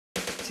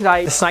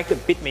today. The snake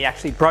that bit me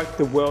actually broke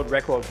the world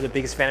record for the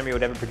biggest venom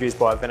yield ever produced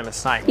by a venomous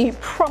snake. You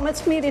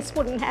promised me this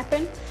wouldn't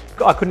happen.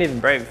 I couldn't even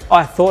breathe.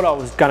 I thought I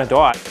was gonna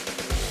die.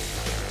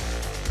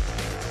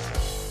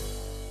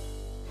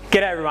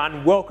 G'day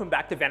everyone, welcome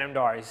back to Venom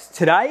Diaries.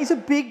 Today is a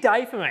big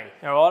day for me,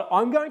 all right?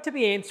 I'm going to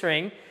be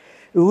answering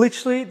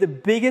literally the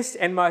biggest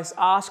and most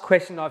asked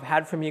question I've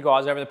had from you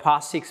guys over the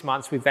past 6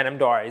 months with Venom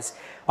Diaries.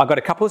 I've got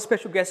a couple of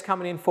special guests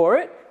coming in for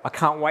it. I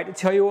can't wait to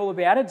tell you all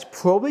about it. It's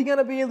probably going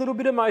to be a little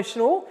bit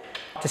emotional.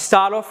 To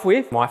start off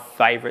with, my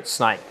favourite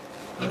snake.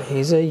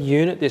 Here's a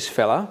unit, this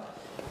fella.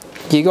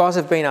 You guys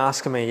have been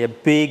asking me a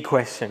big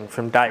question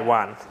from day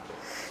one,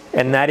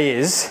 and that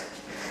is,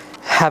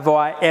 have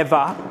I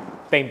ever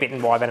been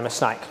bitten by a venomous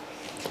snake?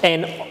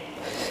 And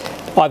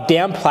I've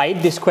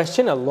downplayed this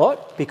question a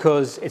lot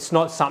because it's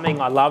not something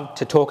I love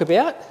to talk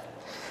about,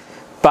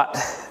 but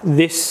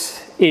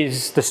this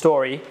is the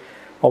story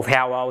of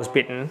how I was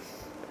bitten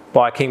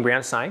by a king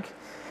brown snake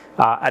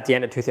at the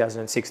end of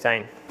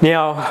 2016.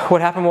 Now,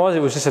 what happened was, it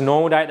was just a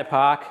normal day at the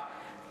park.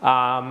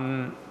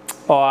 I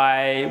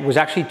was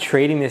actually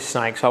treating this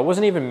snake, so I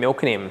wasn't even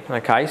milking him,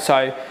 okay?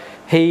 So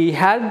he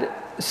had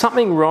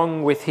something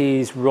wrong with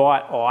his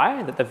right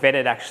eye that the vet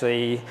had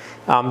actually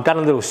done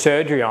a little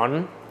surgery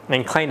on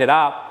and cleaned it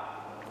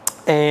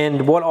up.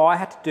 And what I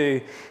had to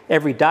do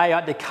every day, I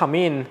had to come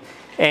in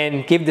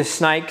and give the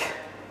snake,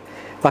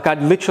 like I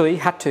literally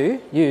had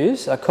to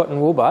use a cotton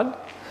wool bud,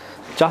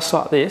 just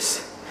like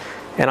this,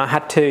 and I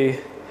had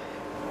to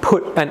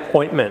put an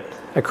ointment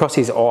across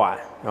his eye,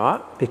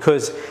 right?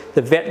 Because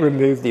the vet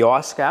removed the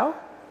eye scale,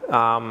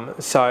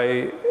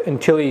 so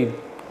until he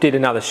did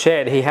another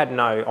shed, he had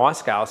no eye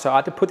scale, so I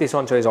had to put this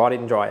on so his eye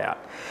didn't dry out,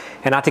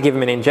 and I had to give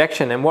him an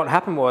injection. And what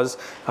happened was,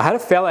 I had a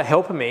fella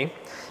helping me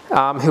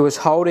who was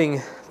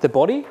holding the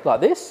body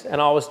like this,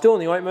 and I was doing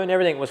the ointment,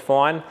 everything was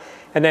fine,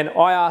 and then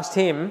I asked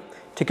him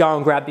to go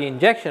and grab the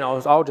injection.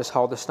 I'll just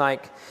hold the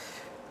snake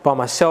by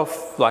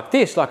myself like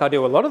this, like I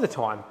do a lot of the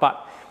time,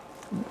 but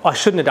I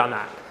shouldn't have done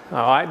that.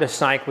 All right, the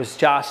snake was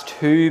just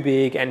too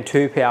big and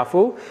too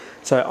powerful.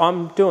 So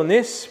I'm doing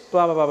this,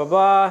 blah, blah, blah, blah,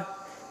 blah,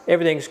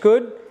 everything's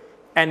good,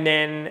 and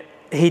then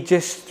he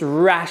just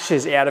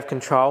thrashes out of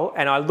control,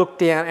 and I look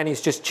down and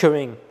he's just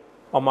chewing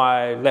on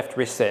my left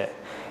wrist there.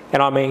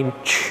 And I mean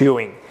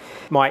chewing.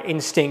 My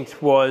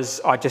instinct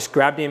was, I just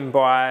grabbed him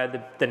by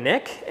the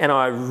neck and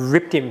I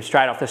ripped him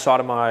straight off the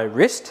side of my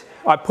wrist.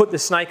 I put the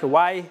snake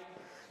away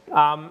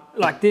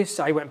like this,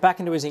 so he went back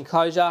into his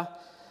enclosure.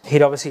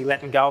 He'd obviously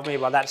let go of me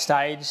by that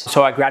stage.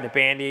 So I grabbed a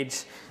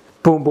bandage,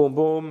 boom, boom,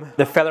 boom.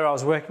 The fella I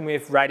was working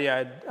with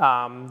radioed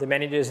the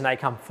managers, and they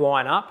come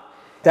flying up.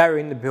 They were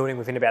in the building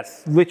within about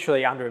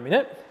literally under a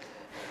minute.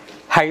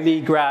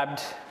 Haley grabbed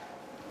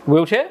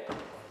wheelchair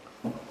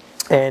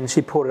and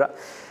she pulled it up.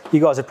 You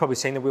guys have probably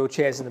seen the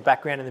wheelchairs in the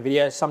background in the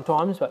videos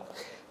sometimes, but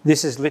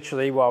this is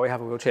literally why we have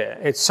a wheelchair.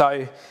 It's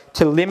so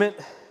to limit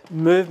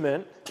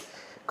movement,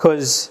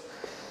 because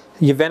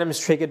your venom is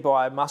triggered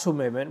by muscle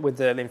movement with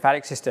the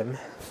lymphatic system.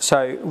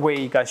 So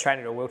we go straight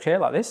into a wheelchair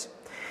like this,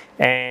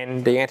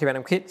 and the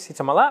anti-venom kit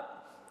sits on my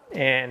lap,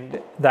 and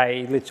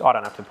I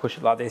don't have to push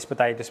it like this, but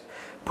they just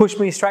push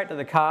me straight to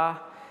the car.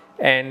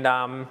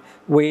 And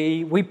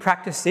we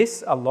practice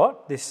this a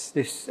lot,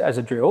 this as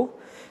a drill.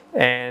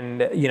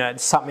 And you know,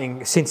 it's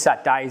something since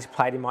that day has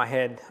played in my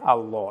head a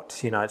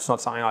lot. You know, it's not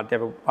something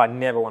I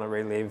never want to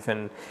relive.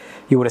 And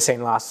you would have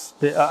seen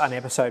an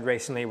episode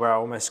recently where I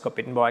almost got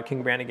bitten by a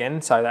king brown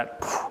again. So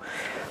that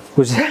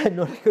was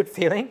not a good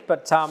feeling.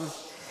 But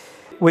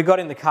we got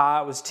in the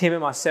car. It was Tim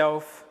and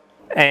myself,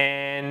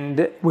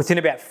 and within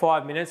about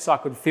 5 minutes, I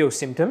could feel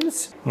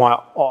symptoms.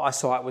 My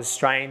eyesight was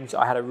strange.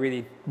 I had a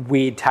really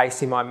weird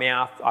taste in my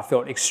mouth. I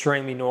felt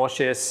extremely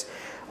nauseous.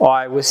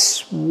 I was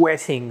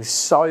sweating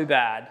so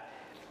bad.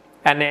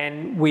 And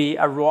then we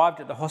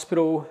arrived at the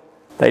hospital.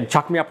 They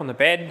chucked me up on the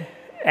bed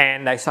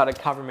and they started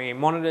covering me in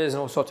monitors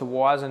and all sorts of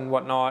wires and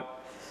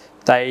whatnot.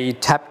 They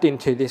tapped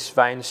into this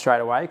vein straight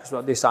away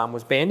because this arm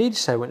was bandaged,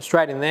 so went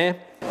straight in there.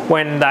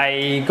 When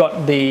they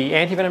got the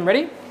anti-venom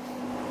ready,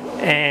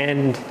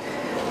 and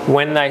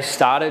when they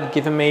started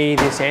giving me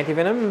this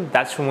anti-venom,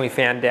 that's when we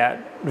found out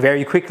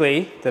very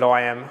quickly that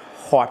I am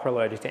hyper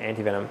allergic to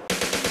anti-venom.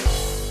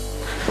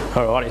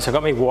 Alrighty, so I've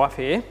got my wife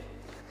here,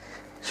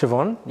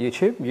 Siobhan,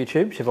 YouTube,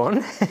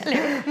 Siobhan.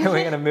 And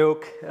we're going to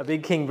milk a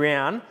big king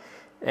brown.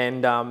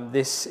 And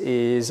this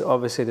is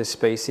obviously the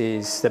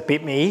species that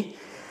bit me.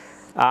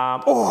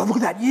 Oh, look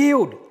at that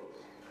yield.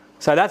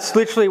 So that's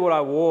literally what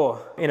I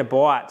wore in a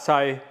bite.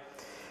 So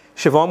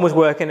Siobhan was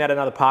working at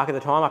another park at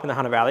the time, up in the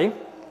Hunter Valley.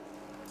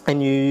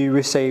 And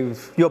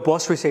your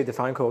boss received the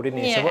phone call, didn't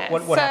he? Yeah.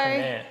 So what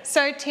happened there?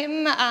 So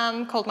Tim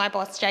called my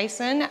boss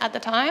Jason at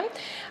the time,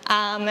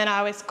 and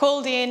I was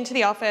called in to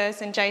the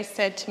office, and Jace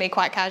said to me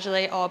quite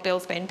casually, "Oh,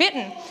 Bill's been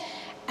bitten."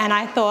 And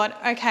I thought,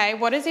 okay,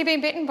 what has he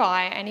been bitten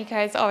by? And he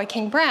goes, "Oh, a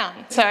king brown."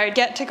 So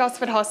get to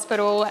Gosford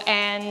Hospital,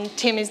 and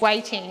Tim is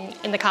waiting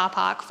in the car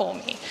park for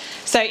me.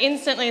 So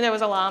instantly there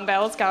was alarm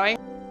bells going.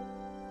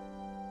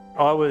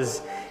 I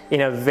was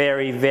in a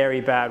very,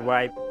 very bad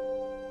way.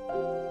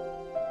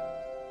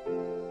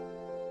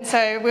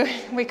 so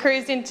we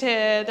cruised into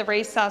the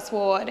resus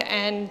ward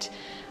and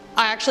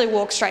I actually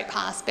walked straight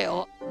past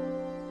Bill.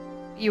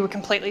 You were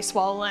completely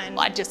swollen.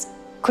 I just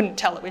couldn't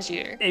tell it was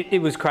you.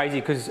 It was crazy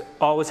because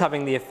I was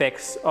having the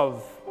effects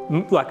of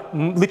like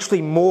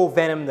literally more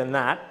venom than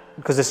that,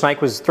 because the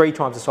snake was 3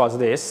 times the size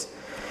of this.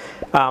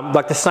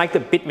 Like the snake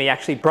that bit me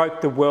actually broke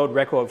the world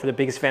record for the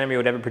biggest venom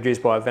yield ever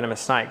produced by a venomous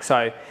snake.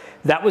 So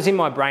that was in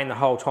my brain the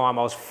whole time.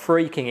 I was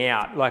freaking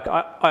out. Like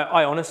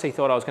I honestly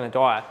thought I was going to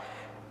die.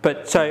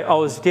 But so I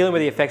was dealing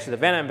with the effects of the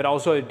venom, but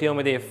also dealing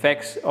with the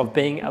effects of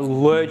being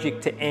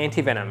allergic to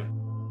anti-venom.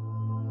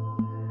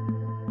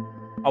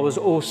 I was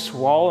all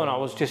swollen. I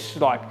was just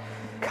like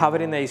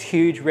covered in these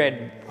huge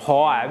red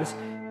hives.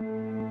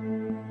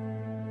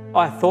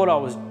 I thought I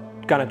was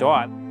going to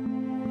die.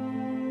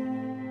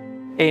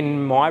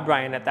 In my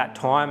brain at that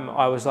time,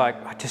 I was like,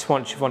 I just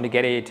want Siobhan to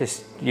get here,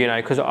 just, you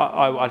know, because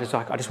I just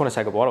want to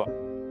say goodbye to her.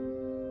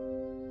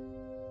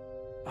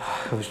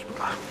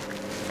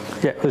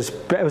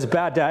 It was a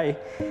bad day,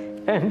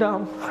 and I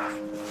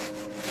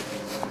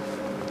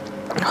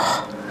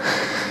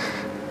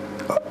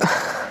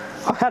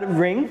had a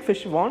ring for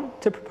Siobhan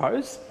to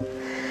propose,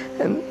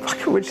 and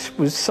which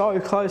was so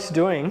close to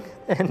doing,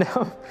 and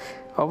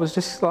I was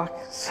just like,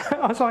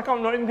 I was like,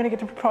 I'm not even going to get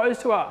to propose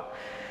to her.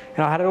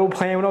 And I had it all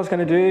planned what I was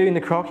going to do in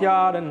the croc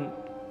yard, and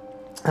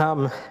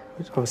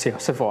obviously I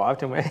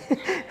survived, and we're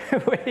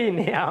here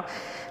now.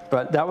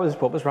 But that was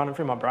what was running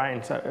through my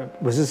brain. So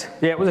it was just,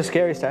 yeah, it was the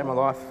scariest day of my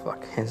life,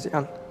 like hands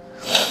down.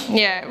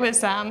 Yeah, it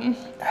was.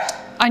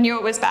 I knew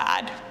it was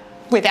bad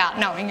without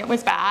knowing it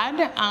was bad.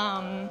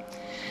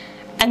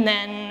 And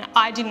then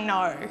I didn't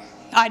know.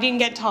 I didn't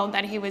get told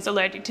that he was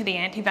allergic to the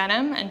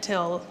anti-venom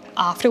until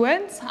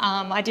afterwards.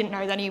 I didn't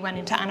know that he went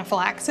into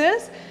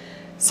anaphylaxis.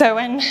 So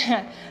when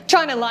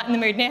trying to lighten the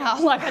mood now,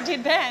 like I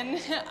did then,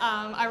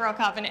 I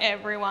rock up and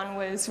everyone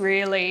was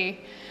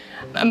really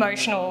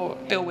emotional.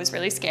 Bill was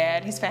really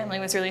scared, his family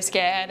was really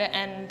scared,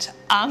 and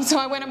so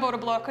I went and bought a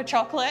block of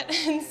chocolate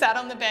and sat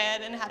on the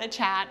bed and had a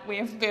chat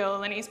with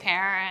Bill and his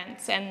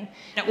parents. And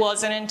it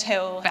wasn't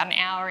until about an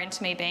hour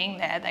into me being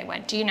there, they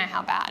went, "Do you know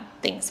how bad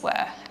things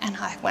were?" And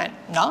I went,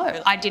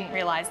 "No." I didn't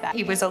realise that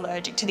he was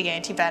allergic to the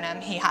anti-venom,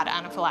 he had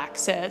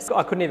anaphylaxis.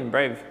 I couldn't even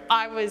breathe.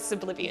 I was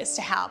oblivious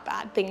to how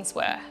bad things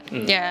were.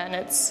 Yeah, and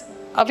it's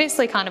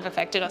obviously kind of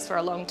affected us for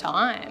a long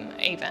time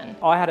even.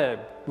 I had a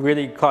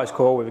really close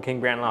call with a king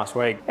brown last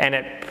week, and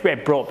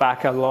it brought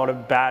back a lot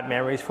of bad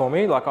memories for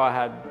me. Like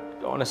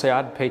honestly, I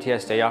had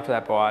PTSD after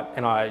that bite,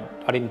 and I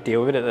didn't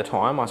deal with it at the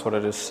time. I sort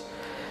of just,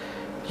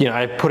 you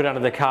know, put it under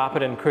the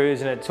carpet and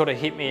cruise, and it sort of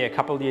hit me a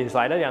couple of years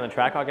later down the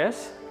track, I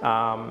guess.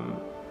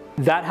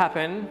 That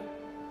happened.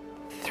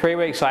 3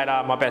 weeks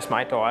later, my best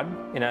mate died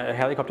in a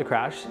helicopter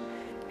crash.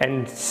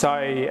 And so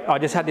I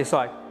just had this,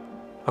 like,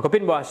 I got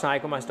bitten by a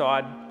snake, almost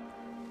died,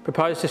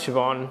 proposed to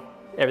Siobhan,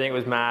 everything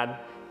was mad,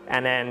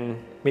 and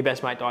then my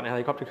best mate died in a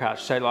helicopter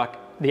crash. So like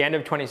the end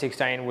of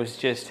 2016 was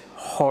just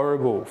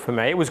horrible for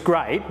me. It was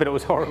great, but it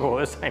was horrible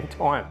at the same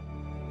time.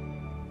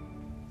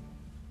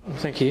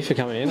 Thank you for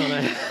coming in.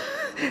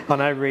 I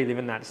know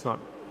reliving that's not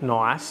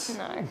nice,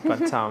 no. But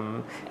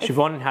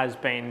Siobhan has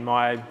been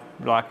my,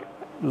 like,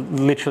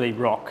 literally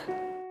rock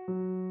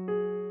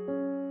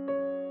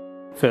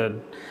for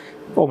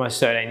almost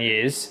 13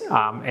 years,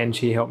 and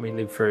she helped me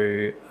live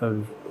through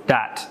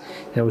that.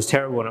 It was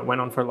terrible and it went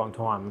on for a long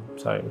time,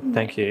 so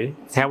thank you.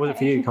 How was it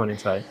for you coming in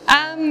today?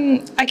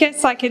 I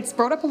guess like it's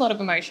brought up a lot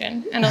of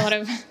emotion and a lot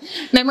of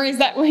memories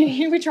that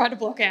we try to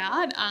block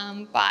out,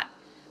 but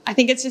I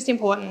think it's just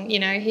important, you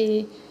know,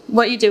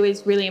 what you do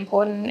is really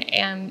important,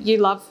 and you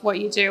love what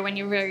you do and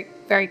you're very,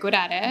 very good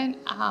at it.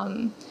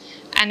 And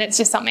it's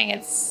just something,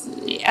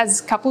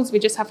 as couples, we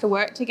just have to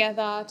work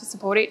together to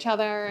support each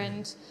other,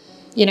 and,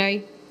 you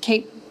know,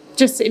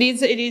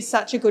 it is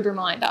such a good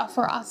reminder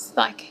for us,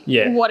 like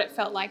what it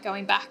felt like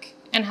going back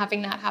and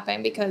having that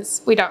happen,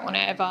 because we don't want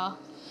to ever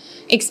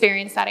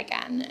experience that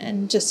again,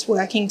 and just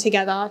working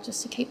together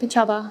just to keep each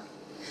other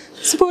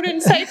supported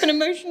and safe and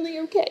emotionally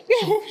okay.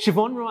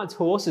 Siobhan rides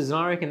horses, and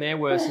I reckon they're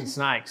worse than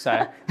snakes.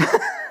 So,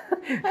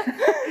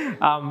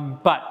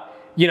 but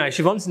you know,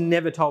 Siobhan's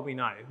never told me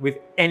no with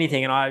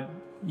anything, and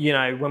you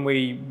know,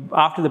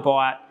 after the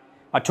bite,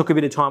 I took a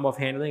bit of time off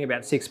handling,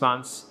 about 6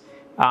 months.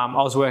 I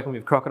was working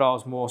with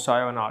crocodiles more so,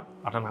 and I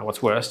don't know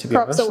what's worse, to be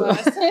honest. Crocs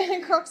are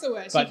worse. Crocs are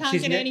worse. But you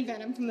can't get any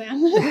venom from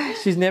them.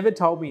 She's never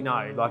told me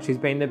no. Like, she's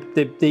been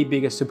the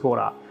biggest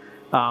supporter.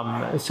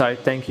 So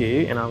thank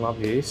you, and I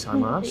love you so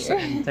much.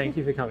 And thank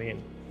you for coming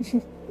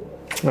in.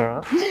 All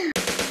right.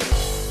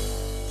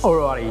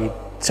 Alrighty.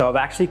 So I've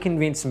actually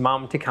convinced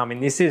Mum to come in.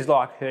 This is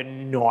like her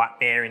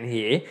nightmare in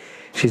here.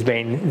 She's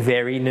been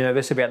very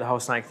nervous about the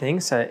whole snake thing.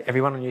 So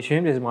everyone on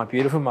YouTube, this is my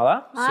beautiful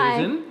mother, Hi.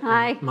 Susan.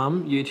 Hi.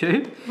 Mum,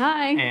 YouTube.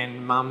 Hi.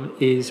 And Mum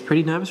is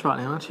pretty nervous right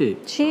now, aren't you?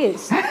 She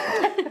is.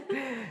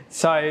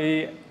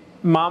 So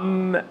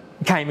Mum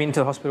came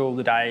into the hospital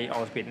the day I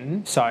was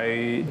bitten.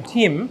 So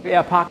Tim,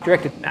 our park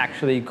director,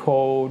 actually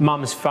called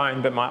Mum's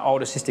phone, but my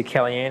older sister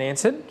Kellyanne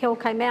answered. Kel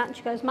came out and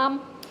she goes,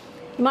 "Mum,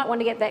 you might want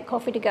to get that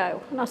coffee to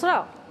go." And I said,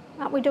 "Oh,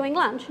 aren't we doing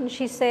lunch?" And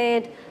she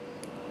said,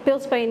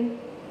 Bill's been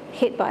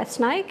hit by a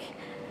snake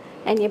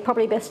and you're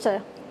probably best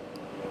to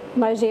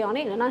mosey on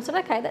in. And I said,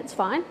 okay, that's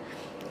fine.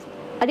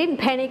 I didn't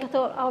panic. I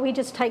thought, oh, he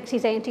just takes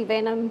his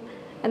anti-venom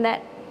and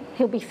that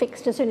he'll be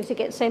fixed as soon as he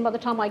gets there. By the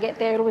time I get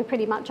there, it'll be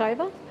pretty much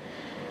over.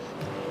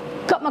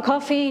 Got my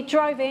coffee,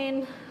 drove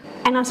in,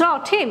 and I said,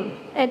 oh, Tim,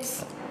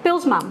 it's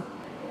Bill's mum.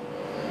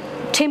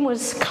 Tim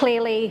was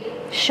clearly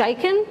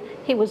shaken.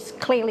 He was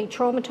clearly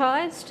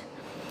traumatised.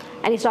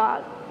 And he's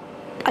like,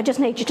 I just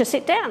need you to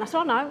sit down. I said,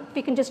 oh, no, if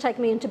you can just take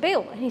me into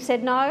Bill. And he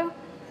said, no,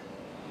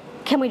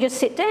 can we just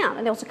sit down?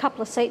 And there was a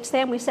couple of seats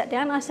there and we sat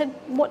down and I said,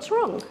 what's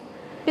wrong?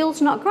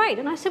 Bill's not great.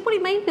 And I said, what do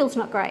you mean Bill's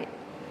not great?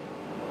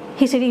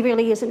 He said, he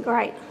really isn't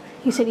great.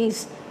 He said,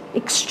 he's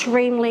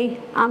extremely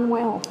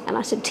unwell. And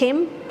I said,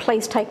 Tim,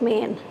 please take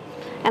me in.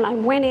 And I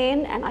went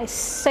in and I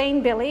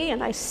seen Billy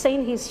and I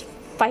seen his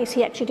face.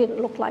 He actually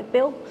didn't look like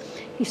Bill.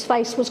 His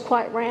face was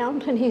quite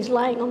round and he's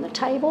laying on the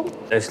table.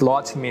 There's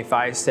lights in my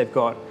face. They've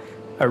got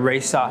a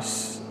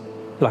resus,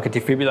 like a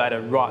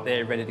defibrillator right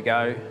there ready to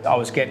go. I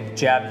was getting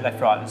jabbed left,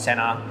 right and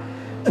centre.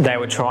 They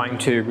were trying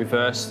to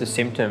reverse the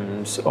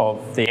symptoms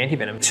of the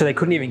anti-venom. So they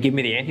couldn't even give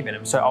me the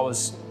anti-venom. So I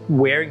was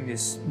wearing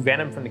this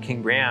venom from the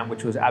King Brown,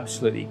 which was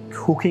absolutely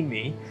cooking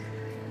me.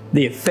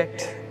 The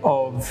effect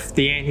of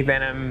the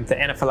anti-venom,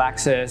 the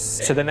anaphylaxis.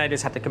 So then they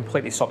just had to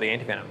completely stop the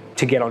anti-venom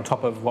to get on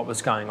top of what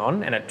was going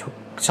on, and it took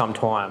some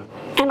time.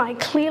 And I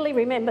clearly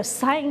remember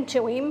saying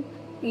to him,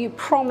 you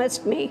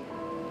promised me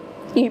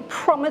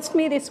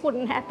this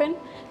wouldn't happen.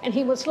 And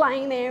he was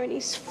laying there and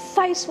his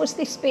face was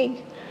this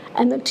big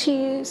and the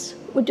tears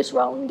were just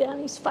rolling down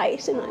his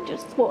face, and I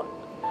just thought,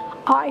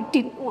 I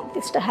didn't want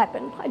this to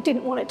happen. I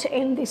didn't want it to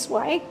end this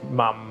way.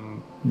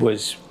 Mum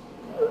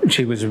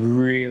she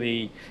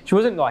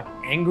wasn't like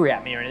angry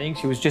at me or anything.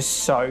 She was just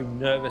so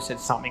nervous that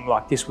something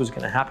like this was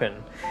going to happen.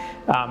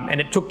 And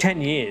it took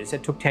 10 years.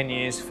 It took 10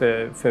 years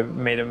for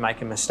me to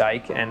make a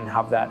mistake and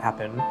have that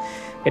happen.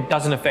 It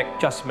doesn't affect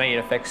just me, it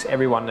affects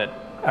everyone that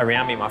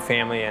around me, my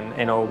family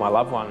and all my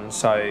loved ones.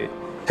 So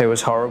it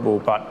was horrible,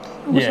 but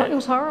it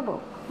was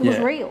horrible. It was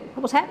real.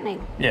 It was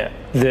happening. Yeah.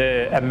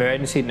 The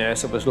emergency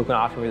nurse that was looking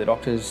after me with the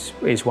doctors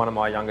is one of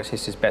my younger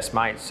sister's best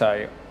mates.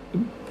 So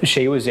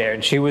she was there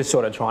and she was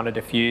sort of trying to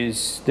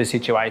diffuse the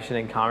situation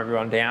and calm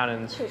everyone down.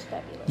 And she was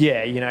fabulous.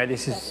 Yeah, you know,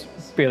 this is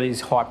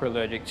Billy's hyper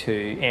allergic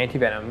to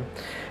anti-venom.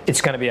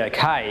 It's going to be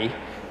okay,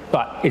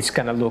 but it's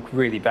going to look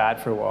really bad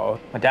for a while.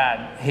 My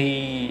dad,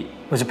 he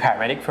was a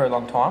paramedic for a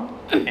long time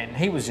and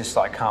he was just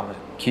like calm as a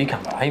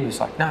cucumber. He was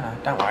like, no,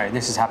 don't worry,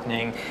 this is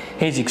happening.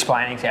 He's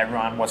explaining to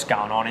everyone what's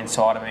going on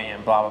inside of me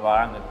and blah, blah,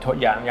 blah.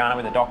 And I'm going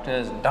with the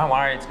doctors and don't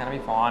worry, it's going to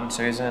be fine,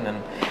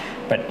 Susan.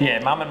 But yeah,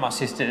 Mum and my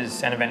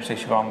sisters and eventually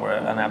Siobhan were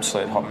an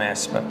absolute hot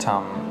mess, but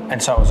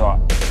and so was I.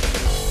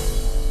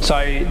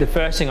 So the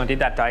first thing I did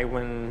that day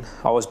when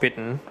I was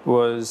bitten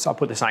was I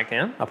put the snake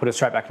down, I put it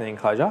straight back in the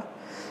enclosure,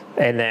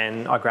 and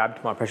then I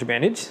grabbed my pressure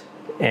bandage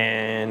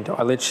and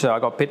I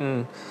got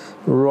bitten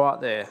right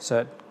there.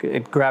 So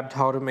it grabbed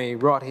hold of me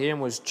right here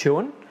and was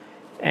chewing.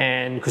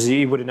 And because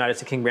you would have noticed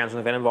the King Browns on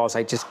the venom virus,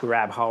 they just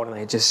grab hold and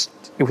it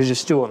was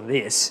just doing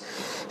this.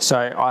 So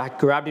I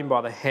grabbed him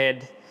by the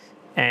head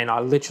and I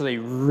literally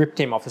ripped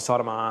him off the side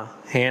of my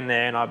hand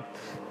there and I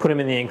put him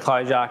in the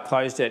enclosure,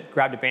 closed it,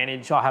 grabbed a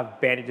bandage. I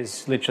have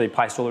bandages literally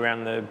placed all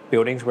around the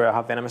buildings where I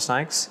have venomous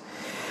snakes.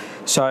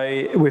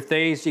 So with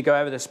these, you go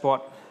over the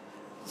spot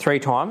 3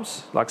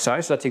 times, like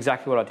so. So that's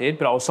exactly what I did,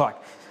 but I was like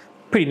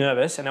pretty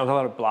nervous and there was a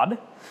lot of blood.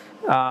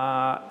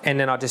 And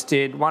then I just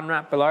did 1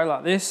 wrap below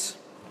like this,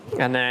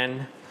 and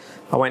then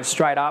I went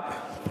straight up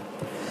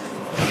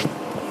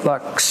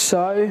like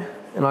so,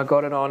 and I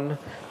got it on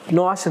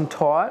nice and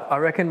tight. I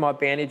reckon my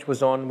bandage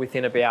was on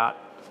within about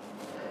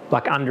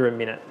like under a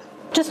minute.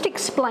 Just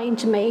explain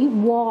to me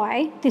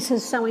why this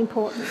is so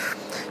important.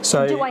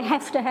 So do I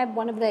have to have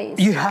one of these?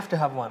 You have to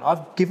have one.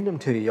 I've given them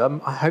to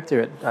you. I hope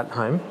they're at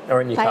home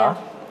or in your car.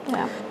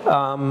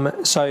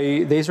 Yeah. So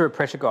these are a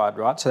pressure guide,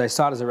 right? So they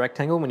start as a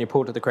rectangle. When you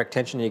pull to the correct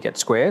tension, you get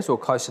squares or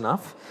close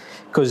enough.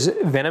 Because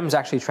venom's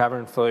actually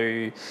travelling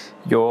through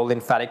your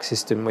lymphatic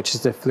system, which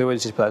is the fluid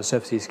just below the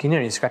surface of your skin,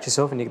 and you scratch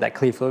yourself and that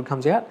clear fluid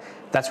comes out.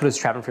 That's what it's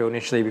travelling through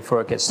initially before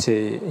it gets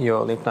to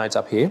your lymph nodes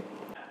up here.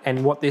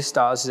 And what this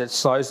does is it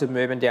slows the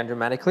movement down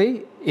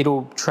dramatically.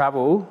 It'll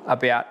travel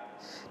about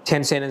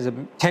 10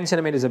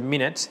 centimetres a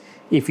minute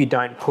if you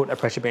don't put a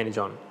pressure bandage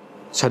on.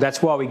 So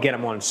that's why we get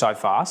them on so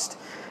fast.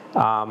 You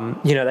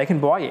know, they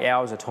can buy you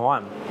hours of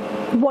time.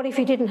 What if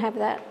you didn't have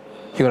that?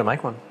 You've got to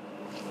make one.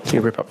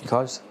 You rip up your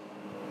clothes.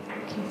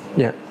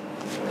 Yeah.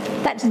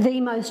 That's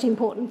the most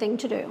important thing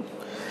to do.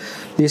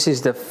 This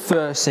is the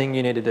first thing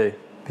you need to do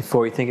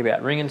before you think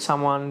about ringing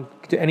someone,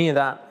 do any of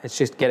that. It's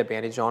just get a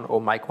bandage on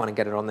or make one and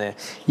get it on there.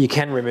 You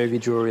can remove your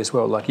jewellery as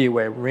well. Like you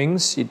wear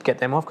rings, you'd get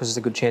them off because there's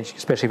a good chance,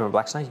 especially from a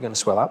black snake, you're going to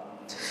swell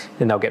up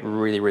and they'll get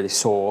really, really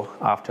sore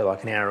after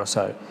like an hour or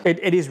so.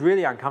 It is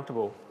really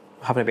uncomfortable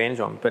having a bandage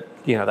on, but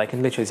you know, they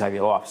can literally save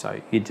your life. So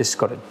you've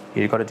got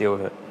to deal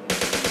with it.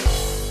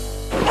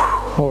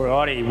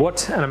 Alrighty,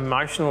 what an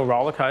emotional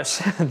roller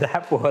coaster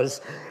that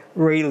was.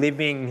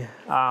 reliving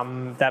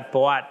that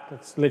bite.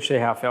 That's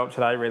literally how I felt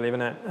today,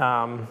 reliving it.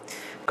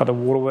 Got the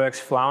waterworks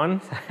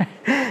flowing.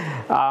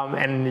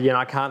 And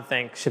I can't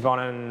thank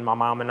Siobhan and my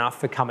mum enough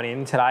for coming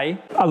in today.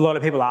 A lot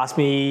of people ask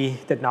me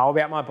that know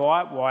about my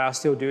bite why I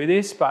still do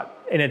this,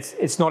 and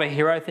it's not a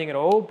hero thing at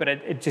all, but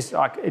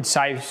it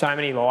saves so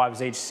many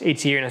lives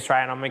each year in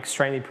Australia, and I'm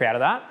extremely proud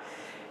of that.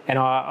 And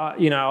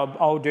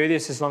I'll do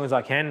this as long as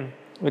I can.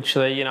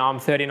 Literally, I'm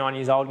 39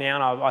 years old now,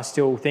 and I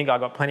still think I've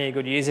got plenty of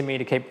good years in me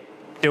to keep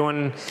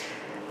doing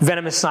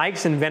venomous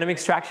snakes and venom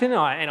extraction.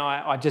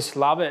 I just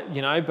love it,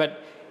 but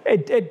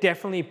it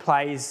definitely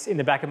plays in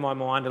the back of my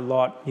mind a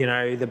lot,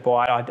 the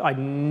bite. I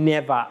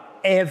never,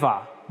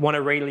 ever want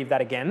to relive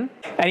that again.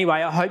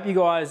 Anyway, I hope you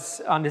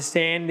guys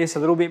understand this a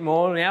little bit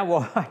more now,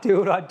 why I do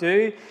what I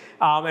do,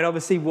 and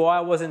obviously why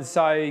I wasn't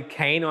so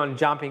keen on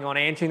jumping on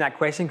answering that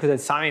question, because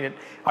it's something that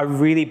I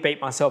really beat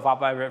myself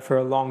up over it for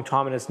a long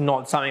time, and it's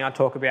not something I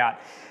talk about.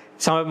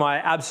 Some of my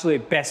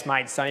absolute best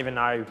mates don't even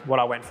know what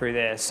I went through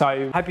there. So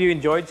I hope you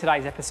enjoyed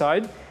today's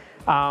episode.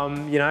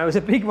 It was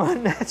a big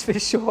one, that's for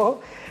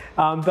sure.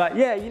 But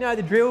yeah, you know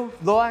the drill.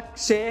 Like,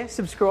 share,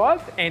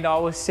 subscribe, and I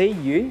will see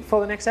you for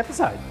the next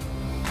episode.